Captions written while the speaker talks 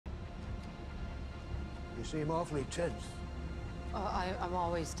You seem awfully tense. I'm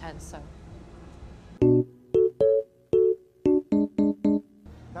always tense, so.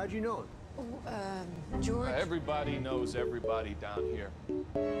 How'd you know it? George? Everybody knows everybody down here.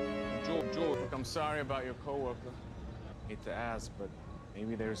 George, look, I'm sorry about your coworker. Hate to ask, but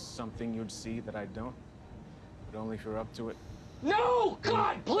maybe there's something you'd see that I don't. But only if you're up to it. No!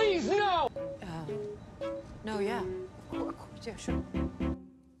 God, please, no! No, yeah. Of course, yeah, sure.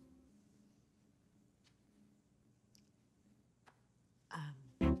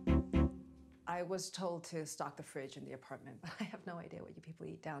 I was told to stock the fridge in the apartment, but I have no idea what you people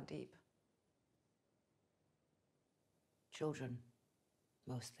eat down deep. Children,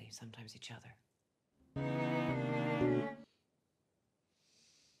 mostly, sometimes each other.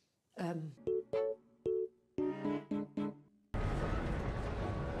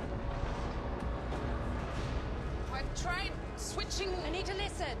 I tried switching. I need to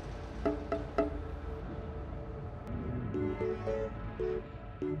listen.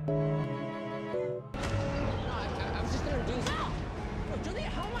 I was just gonna do something. No,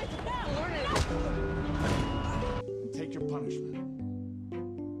 Juliette, how am I supposed to learn it? Take your punishment.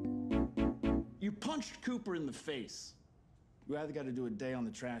 You punched Cooper in the face. You either got to do a day on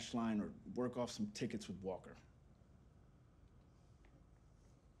the trash line or work off some tickets with Walker.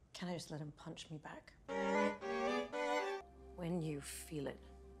 Can I just let him punch me back? When you feel it,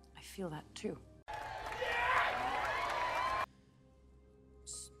 I feel that too.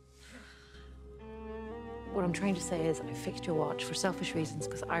 What I'm trying to say is I fixed your watch for selfish reasons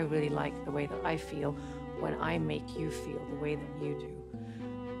because I really like the way that I feel when I make you feel the way that you do.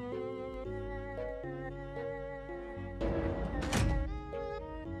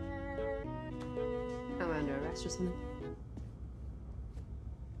 I'm under arrest or something.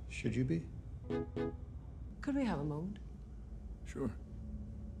 Should you be? Could we have a moment? Sure.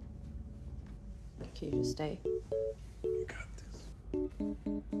 Can you just stay? You got this.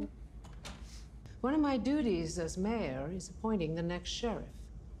 One of my duties as mayor is appointing the next sheriff.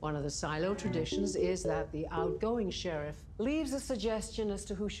 One of the silo traditions is that the outgoing sheriff leaves a suggestion as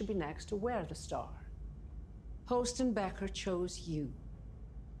to who should be next to wear the star. Post and Becker chose you.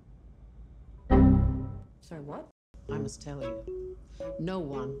 Sorry, what? I must tell you, no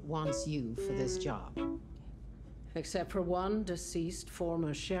one wants you for this job. Except for one deceased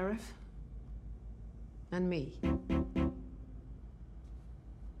former sheriff and me.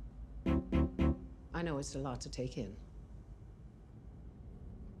 I know it's a lot to take in.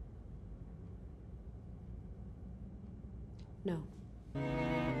 No.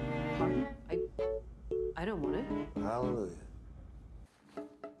 Pardon? I don't want it. Hallelujah.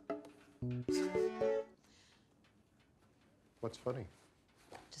 What's funny?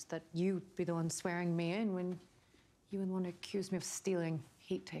 Just that you'd be the one swearing me in when you would want to accuse me of stealing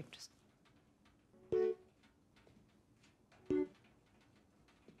heat tape. Just...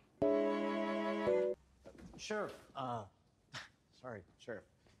 Sheriff, sorry, Sheriff.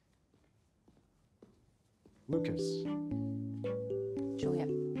 Lucas.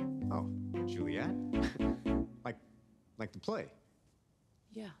 Juliette. Oh, Juliette? like the play?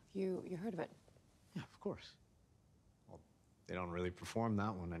 Yeah, you heard of it. Yeah, of course. Well, they don't really perform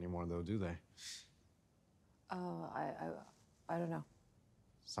that one anymore, though, do they? I don't know.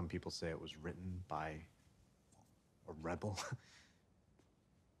 Some people say it was written by a rebel.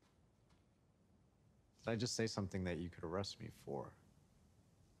 Did I just say something that you could arrest me for?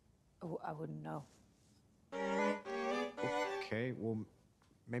 Oh, I wouldn't know. Okay, well,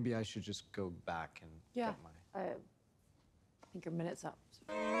 maybe I should just go back and get my... I think your minute's up.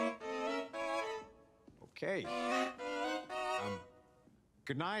 Okay.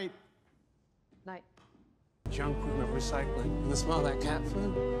 Good night. Night. Junk we were recycling. And the smell of that cat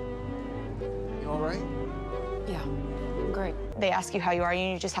food? You all right? Yeah, great. They ask you how you are,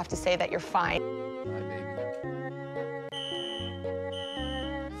 and you just have to say that you're fine. Bye, baby.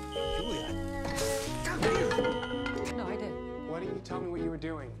 Juliette. No, I did. Why didn't you tell me what you were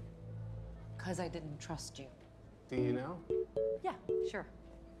doing? Because I didn't trust you. Do you know? Yeah, sure.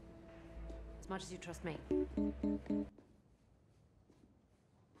 As much as you trust me.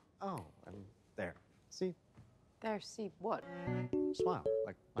 Oh, and there. See? There, see what? Smile,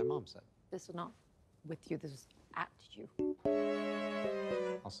 like my mom said. This was not with you, this was at you.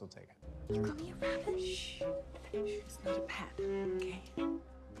 I'll still take it. You got me a rabbit? Shh. It's not a pet, okay?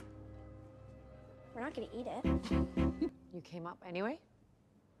 We're not gonna eat it. You came up anyway?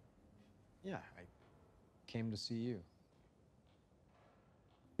 Yeah, I came to see you.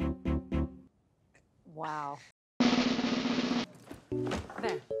 Wow.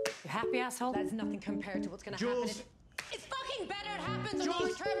 There. You happy, asshole? That's nothing compared to what's gonna happen. Jules! It's fucking better it happens in the Jules,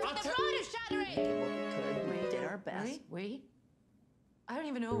 long term. The road is shattering! Could I our best. We? I don't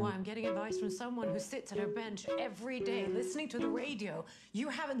even know why I'm getting advice from someone who sits at her bench every day listening to the radio. You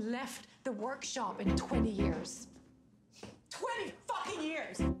haven't left the workshop in 20 years. 20 fucking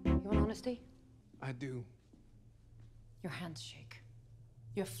years! You want honesty? I do. Your hands shake.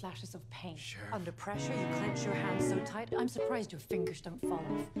 You have flashes of pain. Sheriff. Under pressure, you clench your hands so tight, I'm surprised your fingers don't fall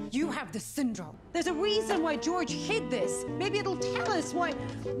off. You have the syndrome. There's a reason why George hid this. Maybe it'll tell us why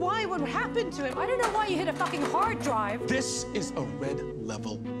what happened to him. I don't know why you hid a fucking hard drive. This is a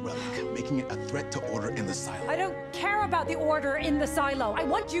red-level relic, making it a threat to order in the silo. I don't care about the order in the silo. I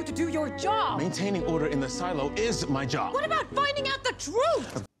want you to do your job. Maintaining order in the silo is my job. What about finding out the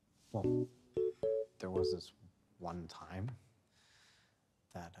truth? Well, there was this one time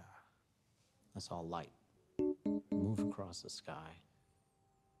that I saw a light move across the sky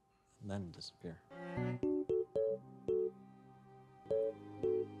and then disappear.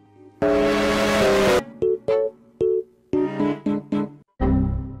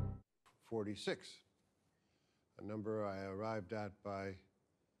 "46, a number I arrived at by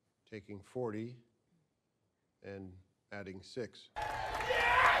taking 40 and adding 6.